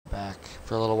back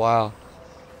for a little while.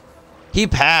 He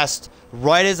passed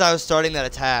right as I was starting that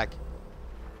attack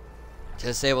to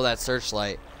disable that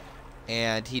searchlight,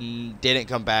 and he didn't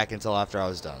come back until after I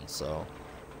was done, so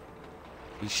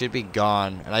he should be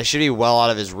gone, and I should be well out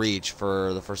of his reach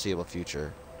for the foreseeable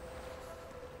future.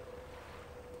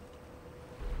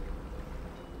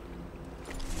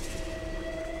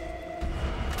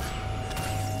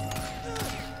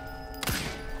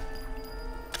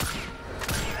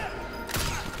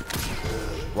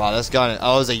 Wow, this gun,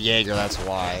 oh, it was a Jaeger, that's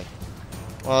why.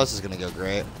 Well, this is gonna go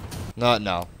great.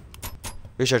 No.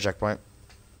 Restart checkpoint.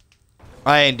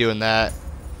 I ain't doing that.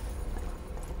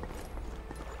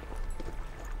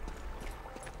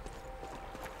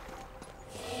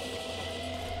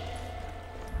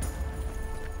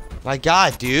 My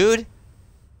God, dude.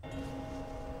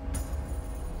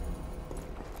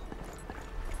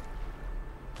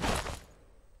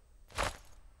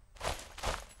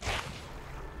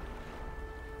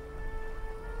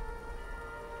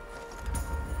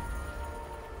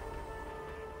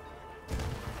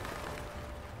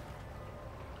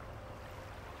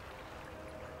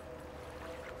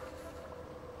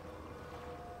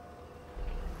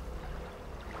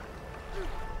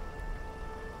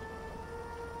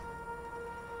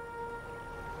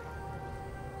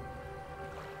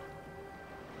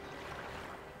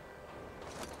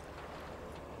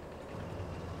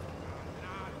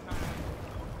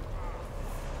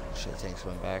 Shit, tank's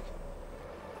coming back.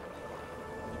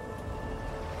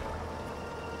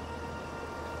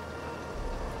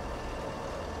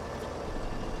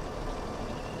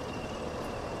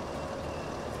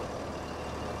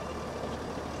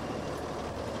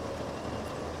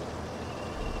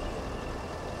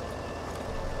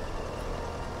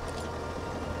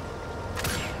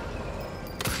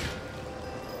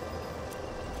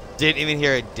 Didn't even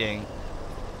hear a ding.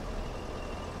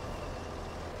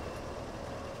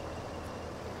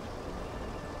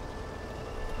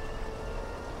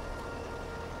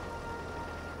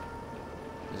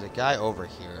 There's a guy over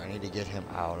here. I need to get him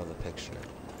out of the picture.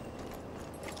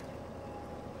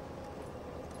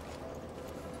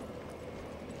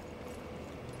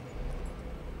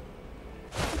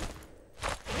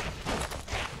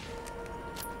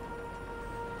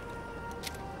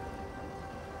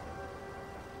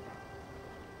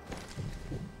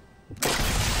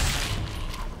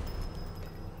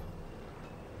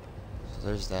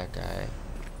 There's that guy.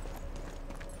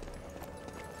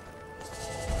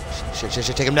 Shit,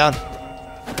 take him down.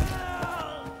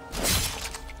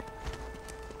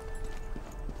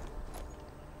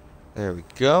 There we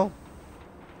go.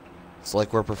 It's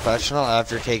like we're professional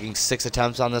after taking 6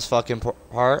 attempts on this fucking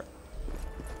part.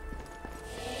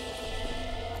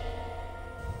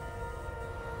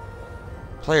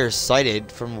 Players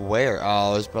sighted from where?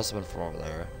 Oh, this must have been from over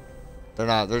there.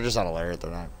 They're just on alert.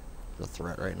 They're not a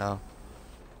threat right now.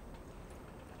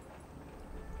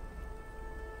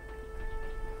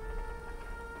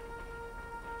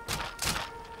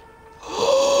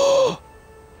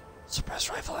 Suppressed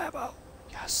rifle ammo.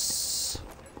 Yes.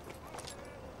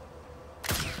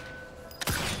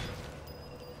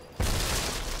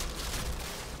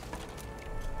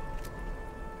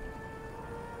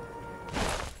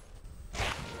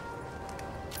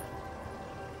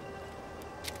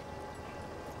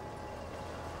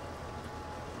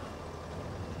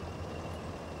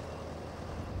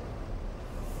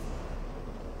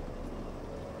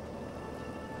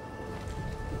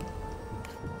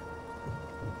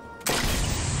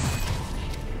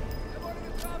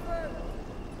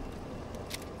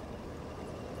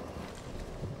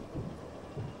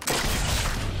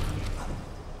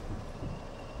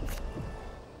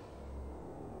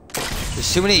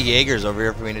 There's too many Jaegers over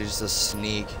here for me to just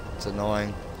sneak. It's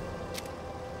annoying.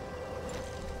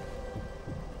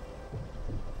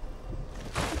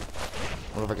 I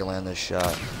wonder if I can land this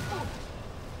shot.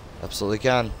 Absolutely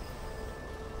can.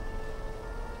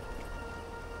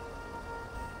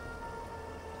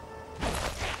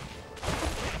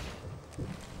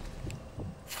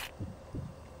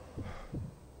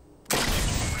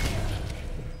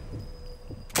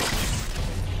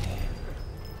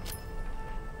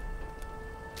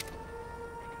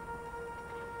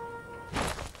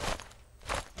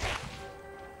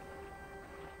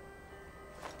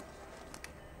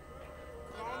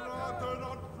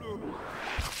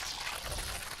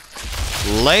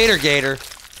 Later, Gator.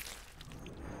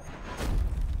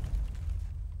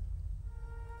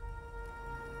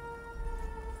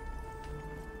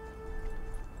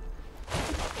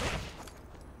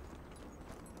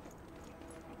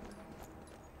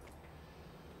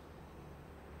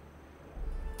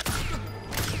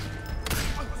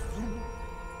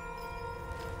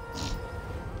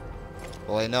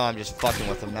 Well, I know I'm just fucking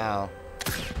with them now.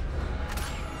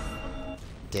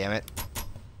 Damn it.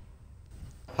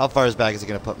 How far is back is it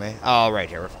gonna put me? Oh, right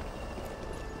here. We're fine.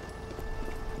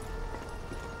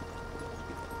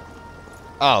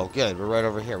 Oh, good. We're right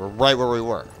over here. We're right where we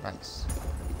were. Nice.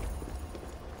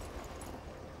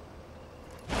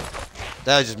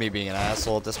 That was just me being an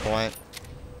asshole at this point.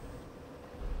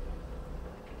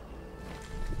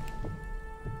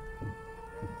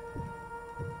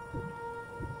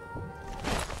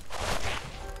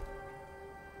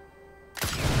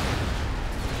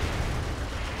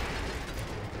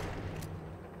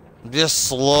 I'm just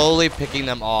slowly picking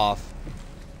them off.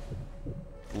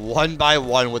 One by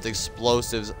one with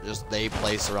explosives just they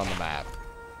place around the map.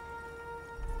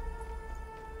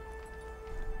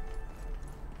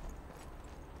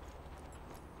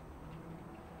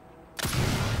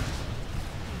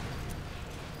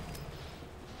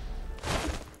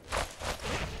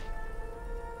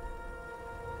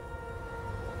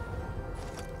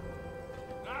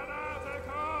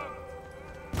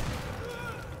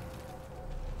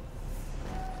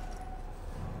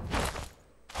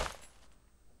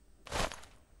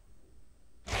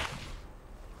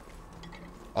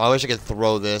 Oh, I wish I could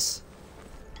throw this.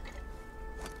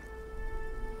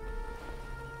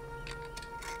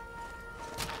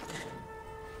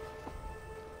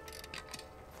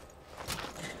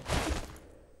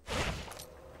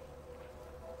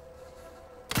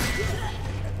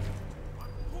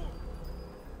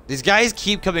 These guys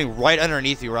keep coming right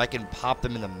underneath me where I can pop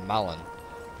them in the melon.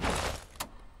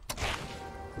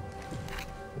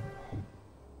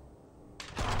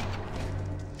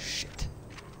 Shit.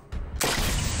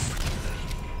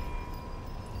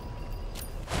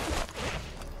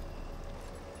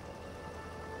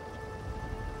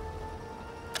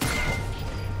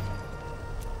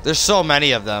 There's so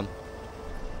many of them.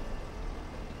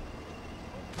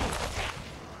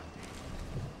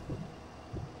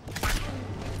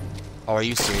 Oh, are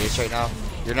you serious right now?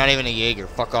 You're not even a Jaeger.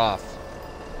 Fuck off.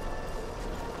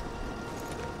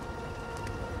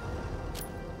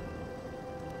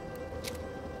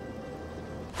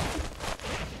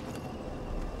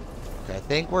 Okay, I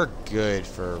think we're good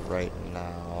for right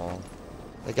now.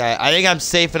 I think I'm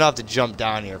safe enough to jump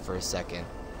down here for a second.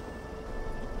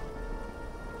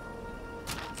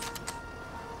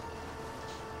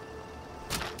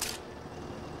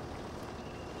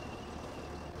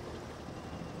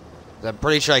 I'm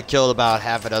pretty sure I killed about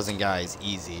half a dozen guys.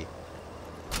 Easy.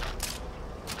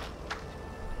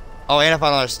 Oh, and I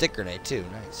found another stick grenade, too.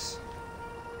 Nice.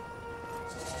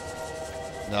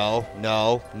 No,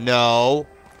 no, no.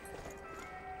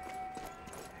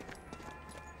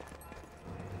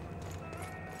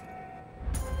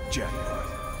 Jackpot.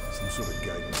 Some sort of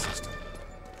guidance system.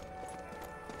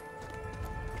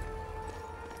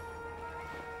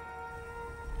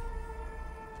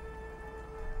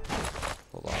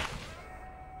 Hold on.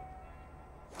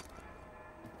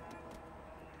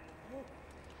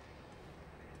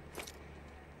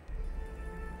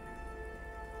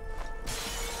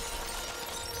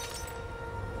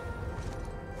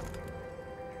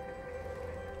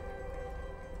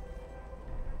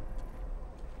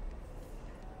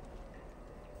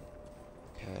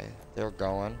 Okay, they're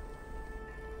going.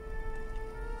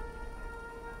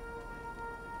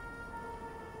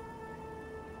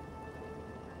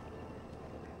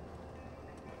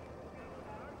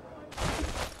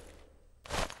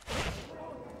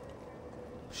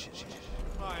 Shit, shit, shit.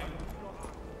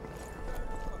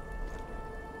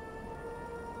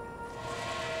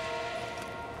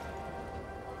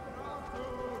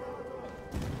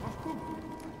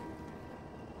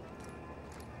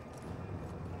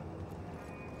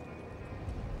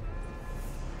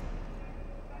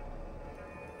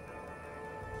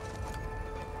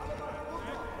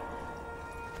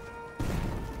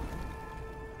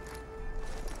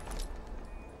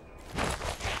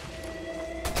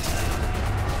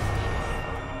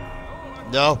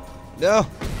 No, no.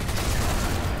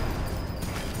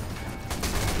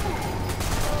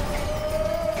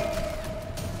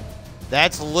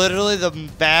 That's literally the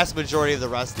vast majority of the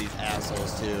rest of these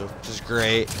assholes too, which is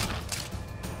great.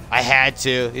 I had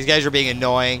to. These guys are being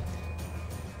annoying.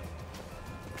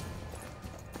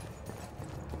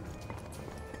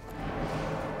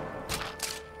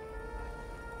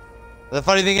 The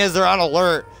funny thing is they're on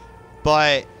alert,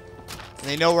 but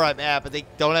they know where I'm at, but they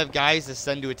don't have guys to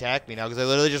send to attack me now because I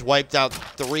literally just wiped out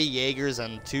 3 Jaegers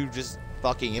and 2 just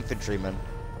fucking infantrymen.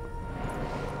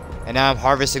 And now I'm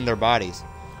harvesting their bodies.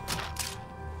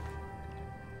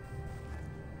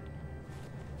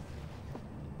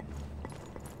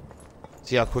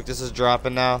 See how quick this is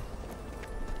dropping now?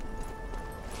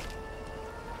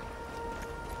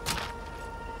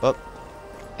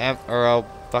 Oh.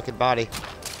 Fucking body.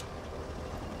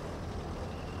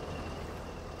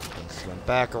 Let's went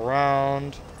back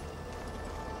around.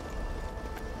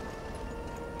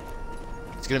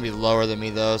 It's gonna be lower than me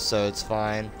though, so it's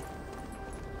fine.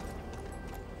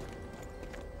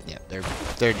 Yeah,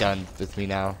 they're done with me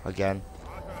now again.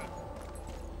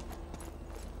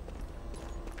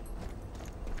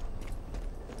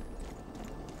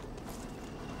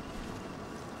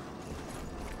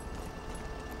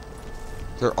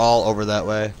 They're all over that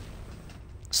way.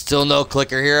 Still no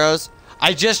clicker heroes.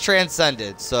 I just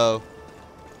transcended, so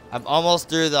I'm almost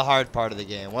through the hard part of the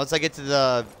game. Once I get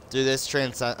to through this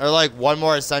transcend, or like one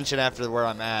more ascension after where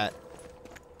I'm at,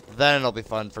 then it'll be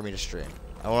fun for me to stream.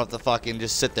 I won't have to fucking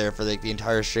just sit there for like the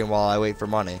entire stream while I wait for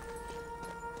money.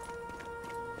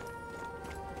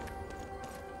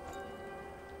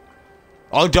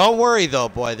 Oh, don't worry though,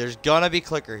 boy. There's gonna be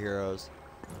clicker heroes.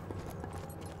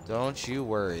 Don't you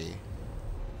worry.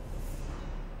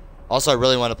 Also, I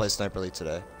really want to play Sniper Elite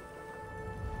today.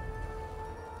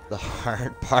 The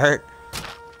hard part.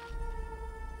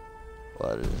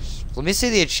 What is? Let me see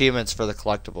the achievements for the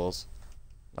collectibles.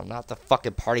 I'm not the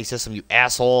fucking party system, you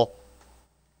asshole.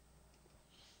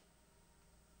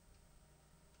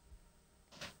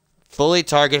 Fully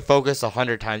target focus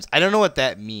 100 times. I don't know what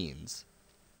that means.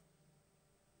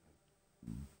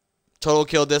 Total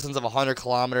kill distance of 100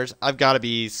 kilometers. I've got to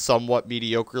be somewhat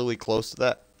mediocrely close to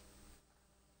that.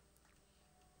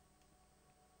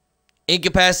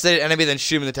 Incapacitated enemy, then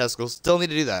shoot him in the testicles. Still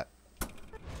need to do that.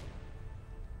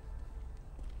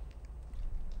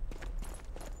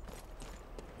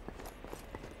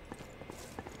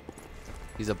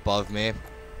 He's above me.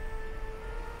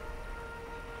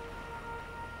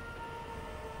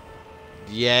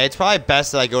 Yeah, it's probably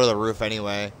best that I go to the roof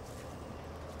anyway.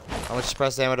 How much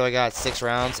suppressed ammo do I got? 6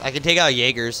 rounds. I can take out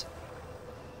Jaegers.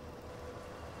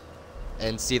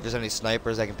 And see if there's any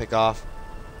snipers I can pick off.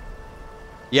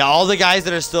 Yeah, all the guys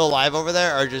that are still alive over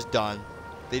there are just done.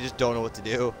 They just don't know what to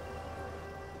do.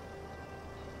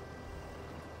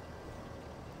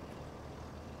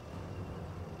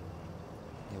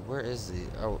 Yeah, where is the...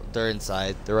 Oh, they're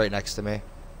inside. They're right next to me.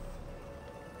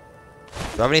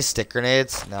 Do I have any stick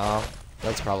grenades? No.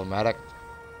 That's problematic.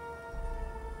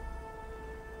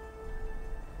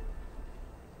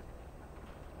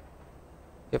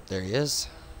 Yep, there he is.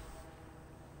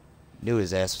 Knew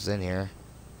his ass was in here.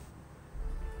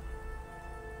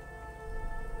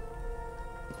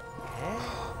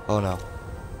 Oh no.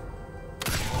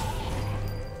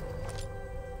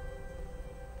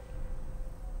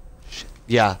 Shit.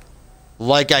 Yeah.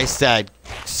 Like I said,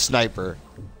 sniper.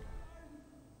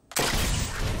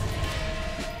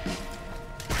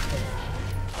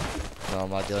 No, I'm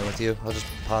not dealing with you. I'll just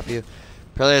pop you.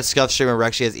 Apparently that Scuff streamer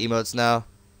Rexy has emotes now.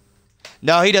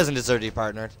 No, he doesn't deserve to be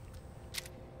partnered.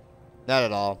 Not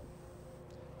at all.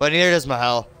 But neither does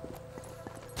Mahel.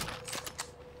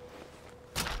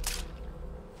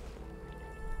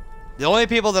 The only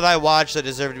people that I watch that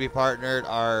deserve to be partnered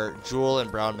are Jewel and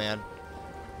Brown Man.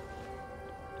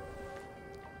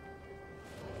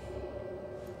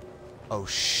 Oh,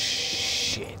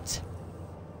 shit.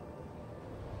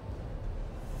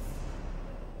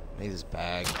 Need this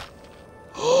bag.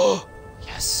 Oh,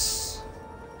 yes.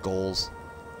 Goals.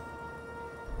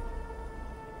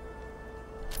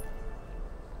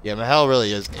 Yeah, Mahel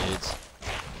really is AIDS.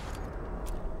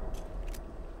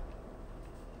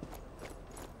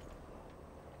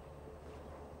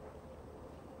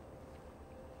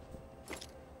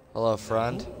 Hello,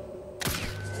 friend.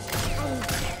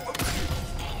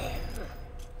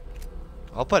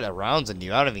 I'll put rounds in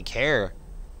you. I don't even care.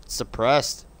 It's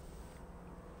suppressed.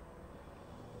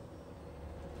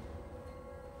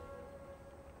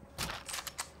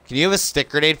 Can you have a stick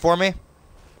grenade for me?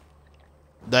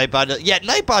 Nightbot. Yeah,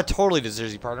 Nightbot totally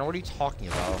deserves you, partner. What are you talking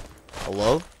about?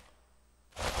 Hello?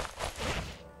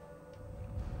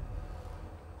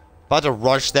 About to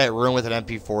rush that room with an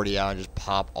MP40 out and just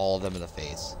pop all of them in the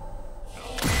face.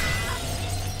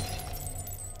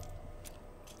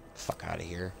 Fuck out of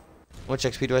here. How much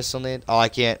XP do I still need? Oh, I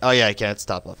can't. Oh, yeah, I can. It's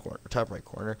top left corner. Top right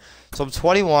corner. So I'm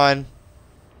 21.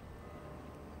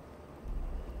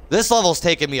 This level's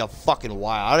taking me a fucking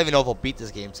while. I don't even know if I'll beat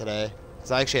this game today.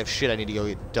 Because I actually have shit I need to go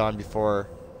get done before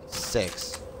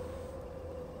 6.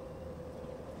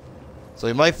 So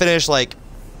we might finish, like,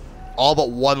 all but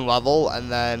one level.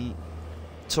 And then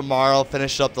tomorrow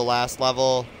finish up the last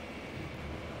level.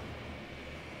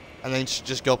 And then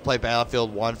just go play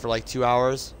Battlefield 1 for, like, 2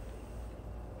 hours.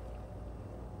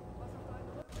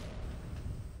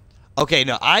 Okay,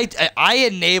 no, I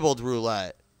enabled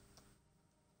roulette.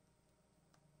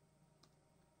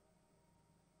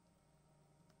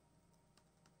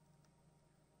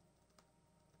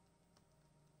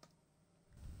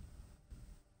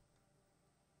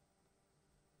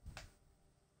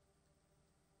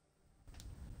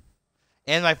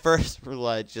 And my first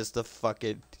roulette, just to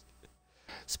fucking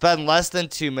spend less than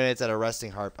 2 minutes at a resting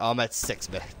heart. Oh, I'm at 6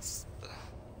 minutes.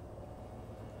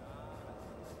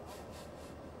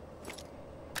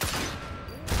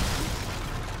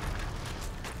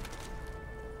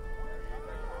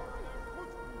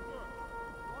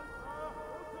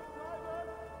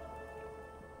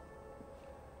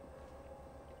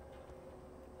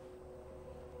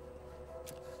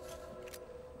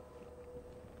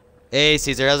 Hey,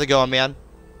 Caesar, how's it going, man?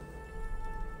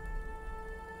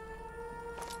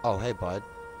 Oh, hey, bud.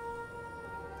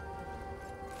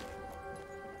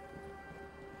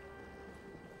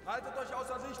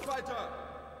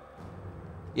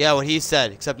 Yeah, what he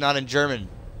said, except not in German.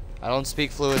 I don't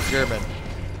speak fluent German.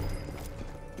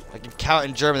 I can count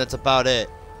in German, that's about it.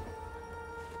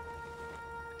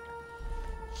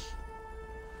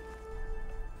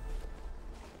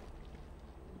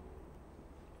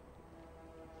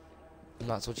 I'm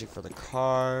not switching for the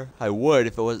car. I would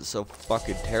if it wasn't so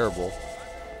fucking terrible.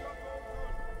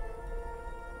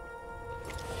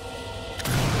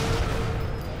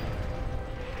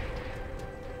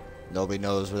 Nobody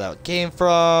knows where that came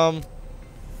from.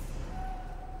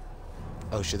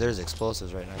 Oh shit, there's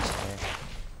explosives right next to me.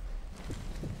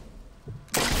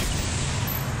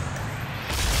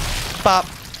 Pop.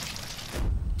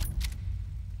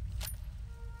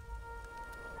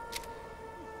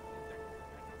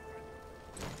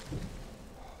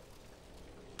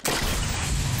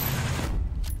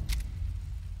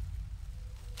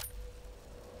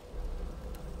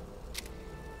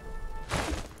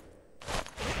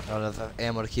 I don't know if I have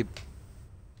ammo to keep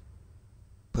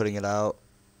putting it out.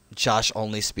 Josh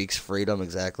only speaks freedom,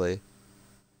 exactly.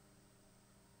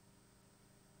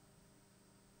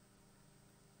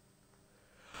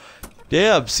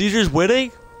 Damn, Caesar's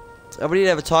winning? We need to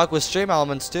have a talk with Stream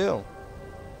Elements too.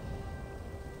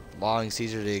 Allowing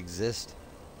Caesar to exist.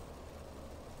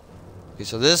 Okay,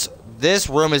 so this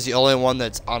room is the only one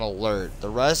that's on alert. The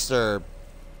rest are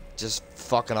just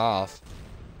fucking off.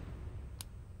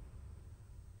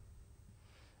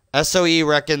 SOE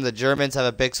reckon the Germans have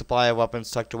a big supply of weapons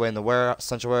tucked away in the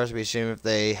central warehouse. We assume if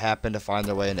they happen to find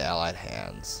their way into Allied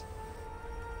hands.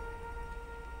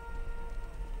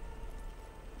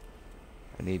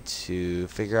 I need to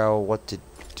figure out what to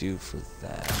do for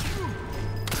that.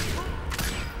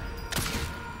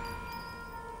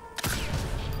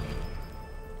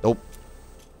 Nope.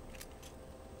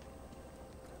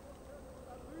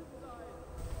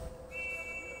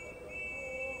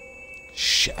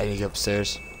 Shit, I need to get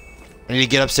upstairs. I need to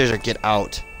get upstairs or get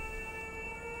out.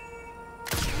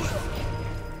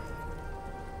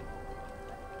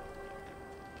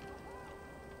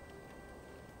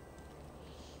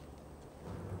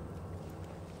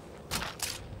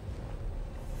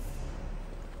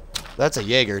 That's a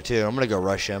Jaeger too. I'm gonna go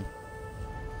rush him.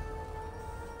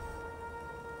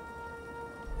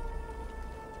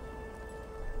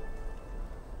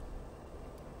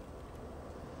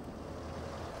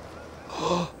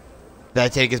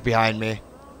 That tank is behind me.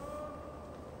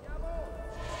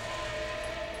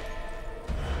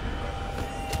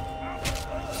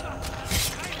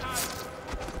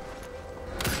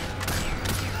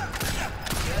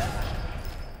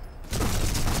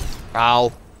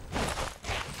 Ow.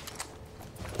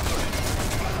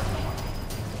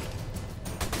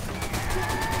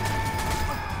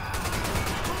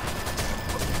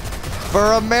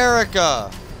 For America.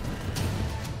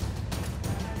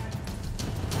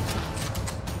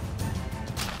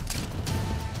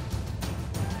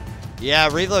 Yeah,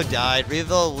 Revo died.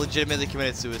 Revo legitimately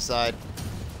committed suicide.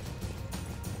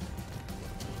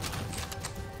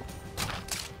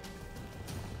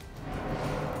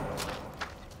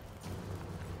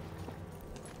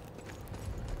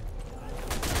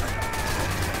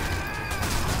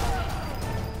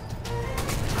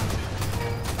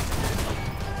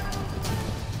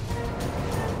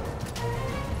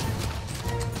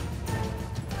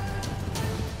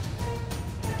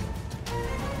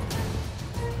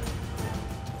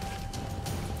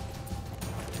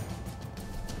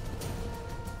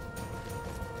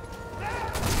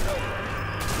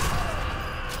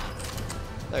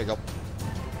 There you go.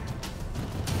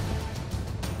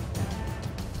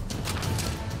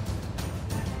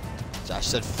 Josh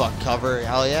said fuck cover.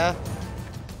 Hell yeah.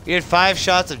 You had 5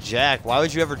 shots of Jack. Why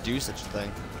would you ever do such a thing?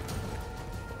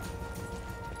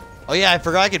 Oh yeah, I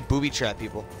forgot I could booby trap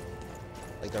people.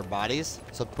 Like their bodies.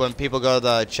 So when people go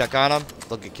to check on them,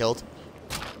 they'll get killed.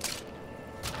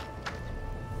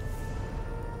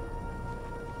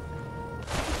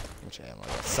 Which I am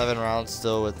like 7 rounds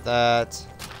still with that.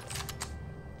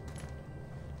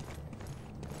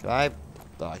 Can I?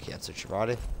 Oh, I can't search your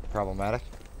body. Problematic.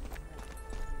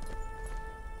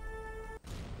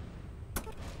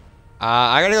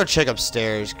 I gotta go check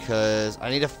upstairs because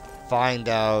I need to find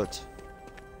out.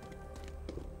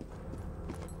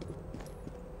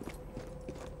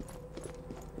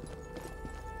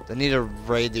 I need to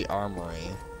raid the armory.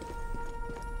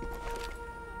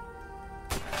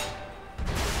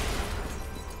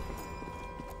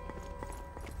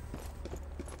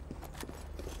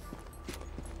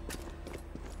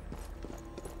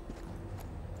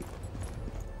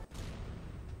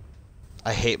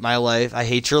 I hate my life. I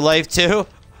hate your life too.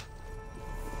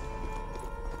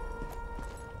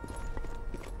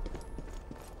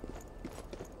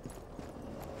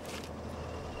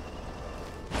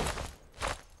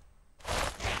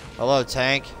 Hello,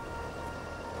 tank.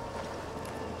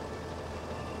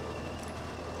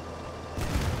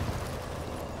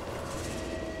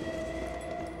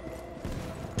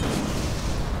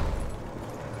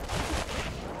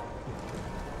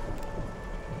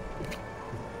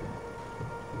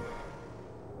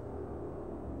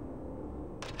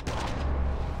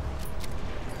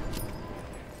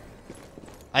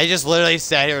 I just literally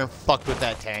sat here and fucked with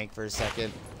that tank for a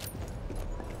second.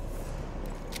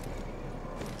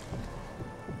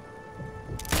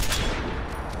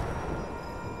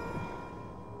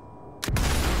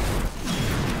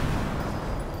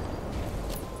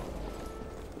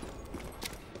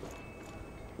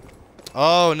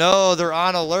 Oh no, they're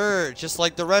on alert, just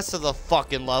like the rest of the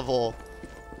fucking level.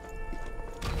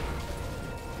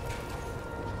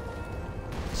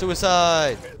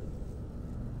 Suicide!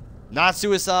 Not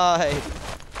suicide!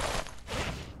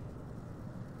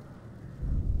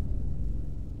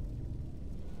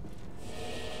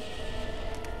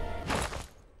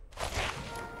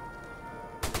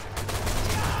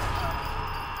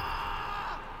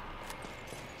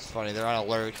 It's funny, they're on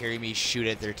alert, hearing me shoot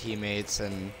at their teammates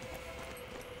and...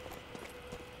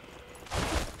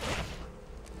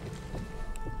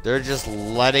 they're just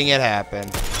letting it happen.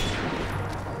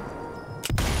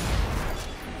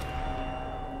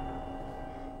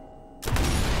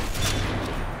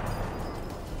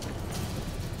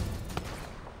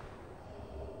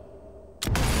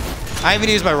 I haven't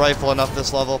used my rifle enough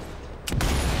this level.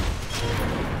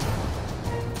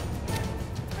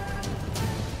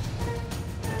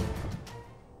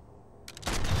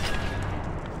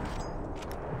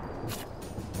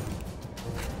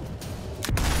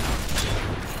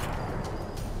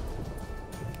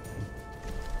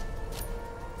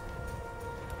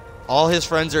 All his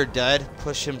friends are dead.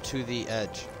 Push him to the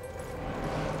edge.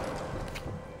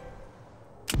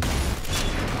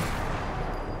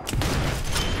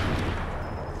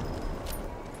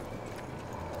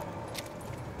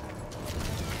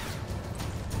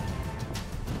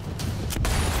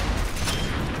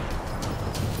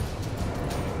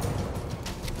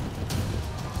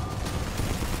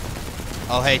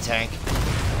 Oh, hey, tank.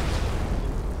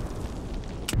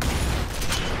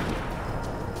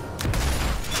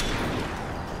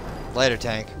 Later,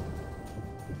 tank.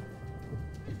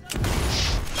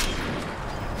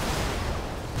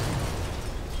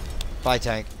 Bye,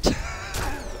 tank.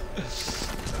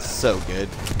 So good.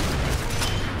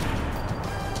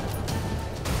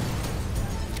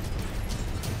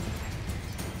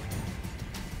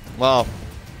 Well,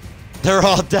 they're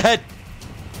all dead.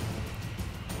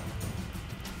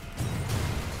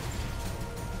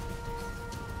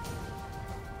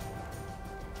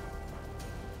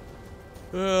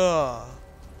 Ugh.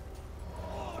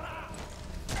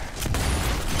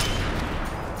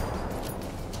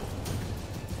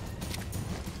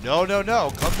 No, no, no.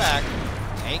 Come back.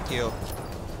 Thank you.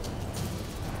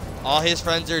 All his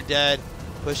friends are dead.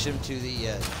 Push him to the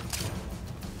edge.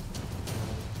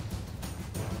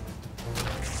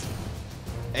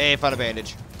 Hey, found a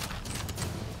bandage.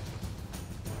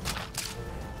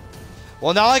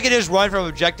 Well, now I can just run from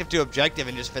objective to objective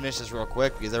and just finish this real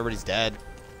quick because everybody's dead.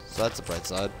 So that's the bright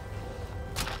side.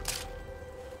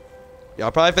 Yeah,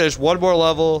 I'll probably finish one more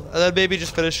level and then maybe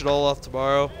just finish it all off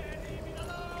tomorrow.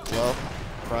 Well,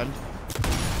 friend.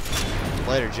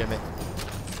 Later, Jimmy.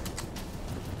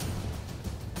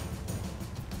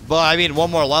 But I mean,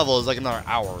 one more level is like another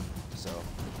hour, so.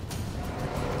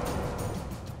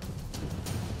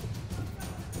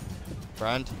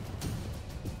 Friend.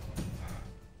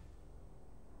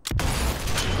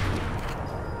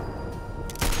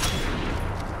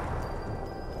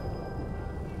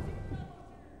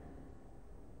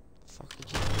 Fuck you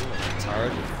keep doing? It's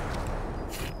hard.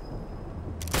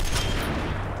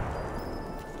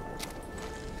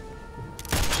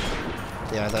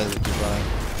 Yeah, I thought it would keep running.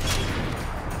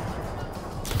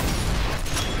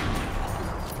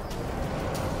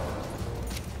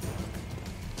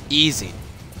 Easy.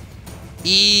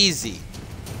 Easy.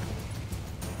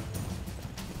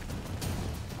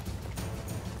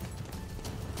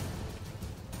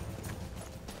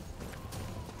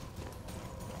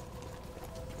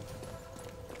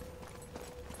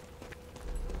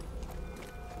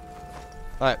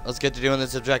 Alright, let's get to doing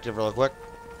this objective real quick.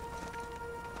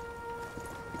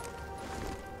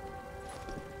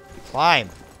 Climb.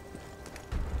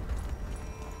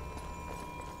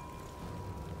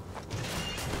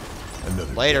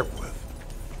 Another Later. dealt with.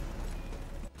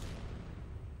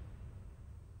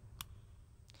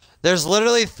 There's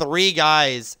literally 3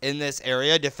 guys in this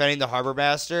area defending the Harbor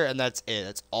Master, and that's it.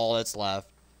 That's all that's left.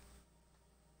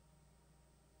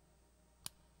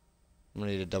 I'm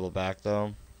gonna need to double back,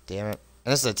 though. Damn it.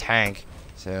 And this is a tank,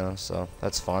 so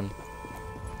that's fun.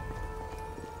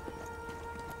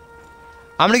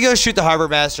 I'm gonna go shoot the Harbor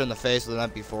Master in the face with an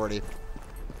MP40.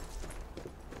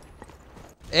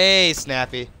 Hey,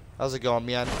 Snappy. How's it going,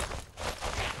 man?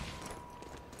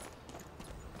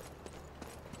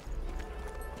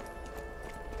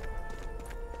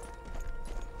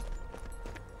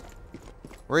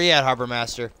 Where you at, Harbor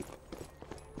Master?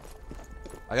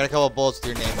 I got a couple of bullets to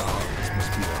your name on it. This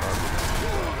must be the Harbor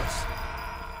Master's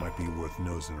office. Might be worth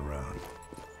nosing around.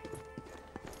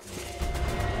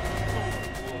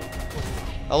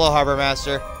 Hello, Harbor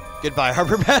Master. Goodbye,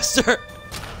 Harbor Master.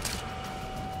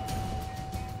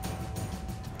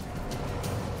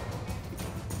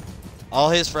 All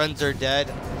his friends are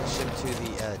dead. Push him to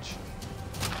the edge.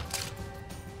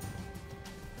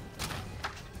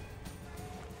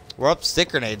 We're up stick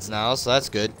grenades now, so that's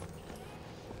good.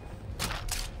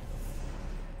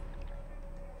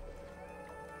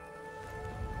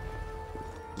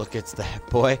 Look, it's that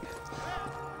boy.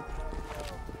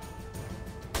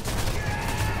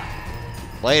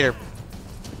 Later.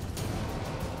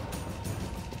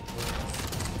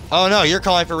 Oh no, you're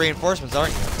calling for reinforcements,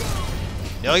 aren't you?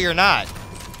 No, you're not.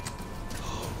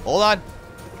 Hold on.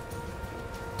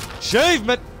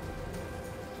 Achievement!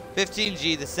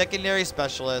 15G, the secondary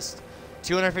specialist.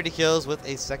 250 kills with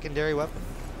a secondary weapon.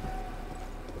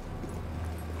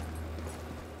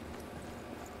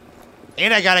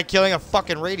 And I got it killing a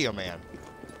fucking radio man.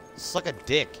 Suck a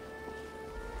dick.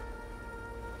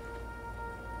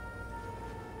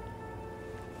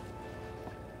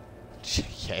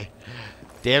 Okay.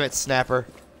 Damn it, Snapper.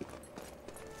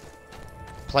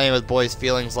 Playing with boys'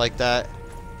 feelings like that.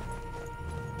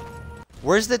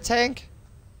 Where's the tank?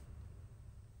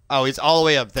 Oh, he's all the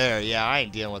way up there. Yeah, I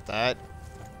ain't dealing with that.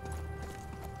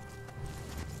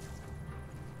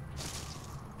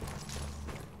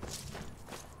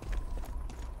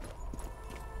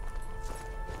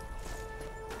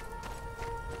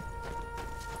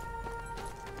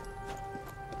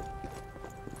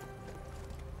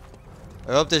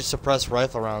 I hope they suppress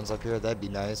rifle rounds up here. That'd be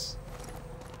nice.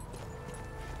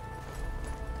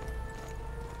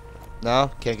 No?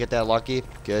 Can't get that lucky?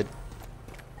 Good.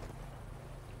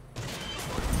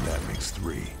 That makes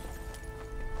 3.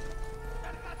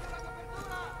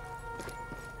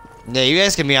 Yeah, you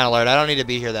guys can be on alert. I don't need to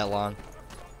be here that long.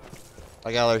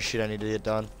 I got other shit I need to get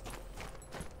done.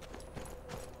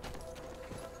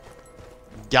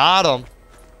 Got him.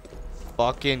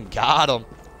 Fucking got him.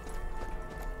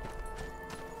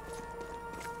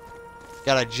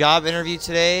 Got a job interview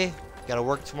today. Got to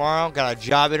work tomorrow. Got a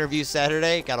job interview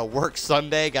Saturday. Got to work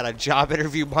Sunday. Got a job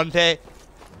interview Monday.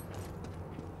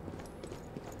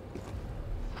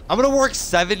 I'm going to work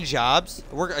 7 jobs.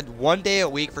 Work 1 day a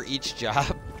week for each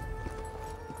job.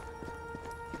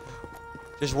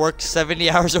 Just work 70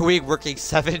 hours a week working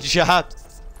 7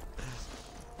 jobs.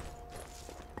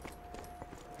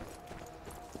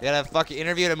 Got a fucking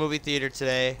interview at a movie theater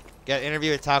today. Got an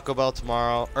interview at Taco Bell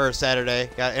tomorrow, or Saturday.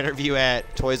 Got an interview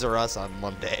at Toys R Us on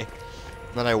Monday.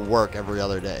 And then I work every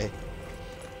other day.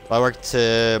 I work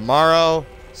tomorrow,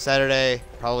 Saturday,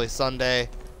 probably Sunday.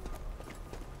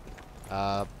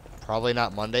 Probably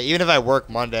not Monday. Even if I work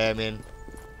Monday, I mean,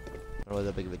 not really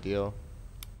that big of a deal.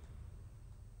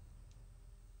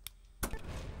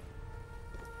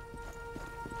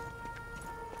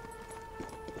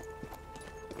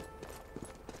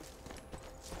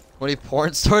 How many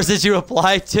porn stores did you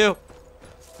apply to?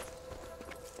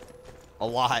 A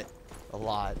lot. A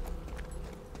lot.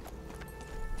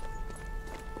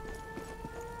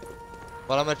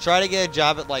 But I'm gonna try to get a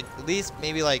job at like at least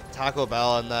maybe like Taco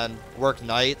Bell and then work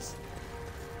nights.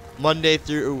 Monday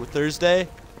through Thursday.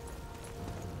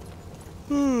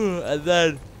 And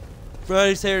then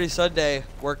Friday, Saturday, Sunday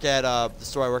work at the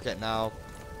store I work at now.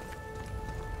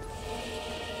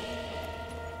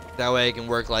 That way I can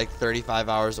work like 35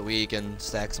 hours a week and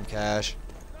stack some cash.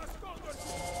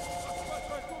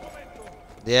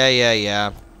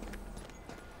 Yeah.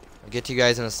 I'll get to you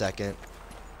guys in a second.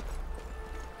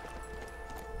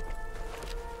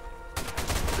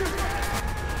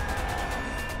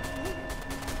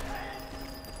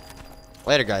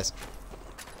 Later, guys.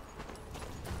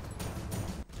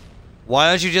 Why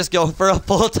don't you just go for a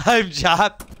full-time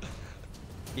job?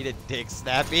 Eat a dick,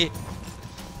 Snappy.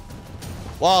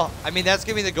 Well, I mean, that's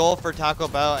gonna be the goal for Taco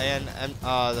Bell and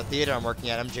the theater I'm working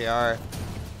at, MJR.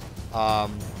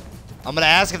 I'm gonna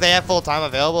ask if they have full-time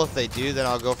available. If they do, then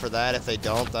I'll go for that. If they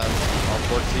don't, then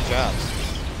I'll work 2 jobs.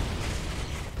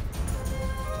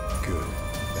 Good.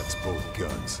 That's both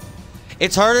guns.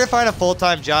 It's harder to find a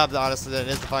full-time job, honestly, than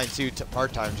it is to find 2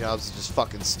 part-time jobs. It's just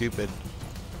fucking stupid.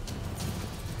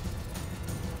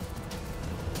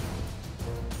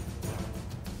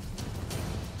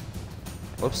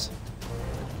 Whoops.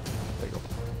 There you go.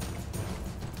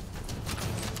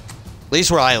 At least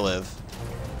where I live.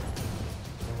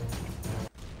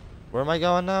 Where am I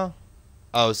going now?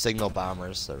 Oh, Signal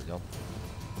Bombers. There we go.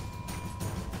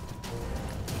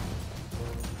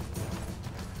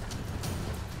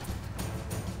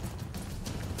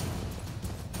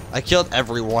 I killed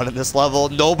everyone in this level.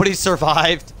 Nobody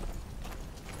survived.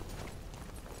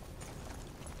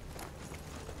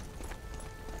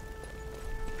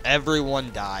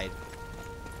 Everyone died.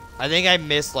 I think I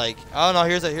missed like, oh no,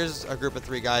 here's a group of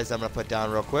 3 guys I'm gonna put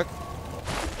down real quick.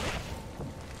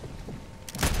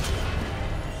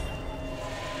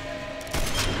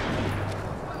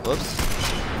 Whoops.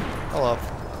 Hello.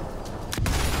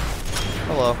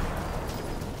 Hello.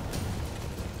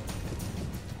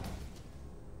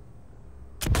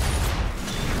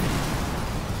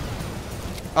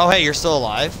 Oh, hey, you're still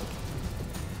alive?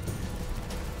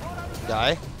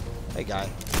 Guy? Hey, guy.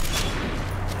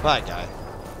 Bye, guy.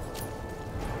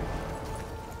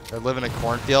 They live in a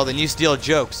cornfield and you steal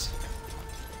jokes.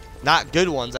 Not good ones.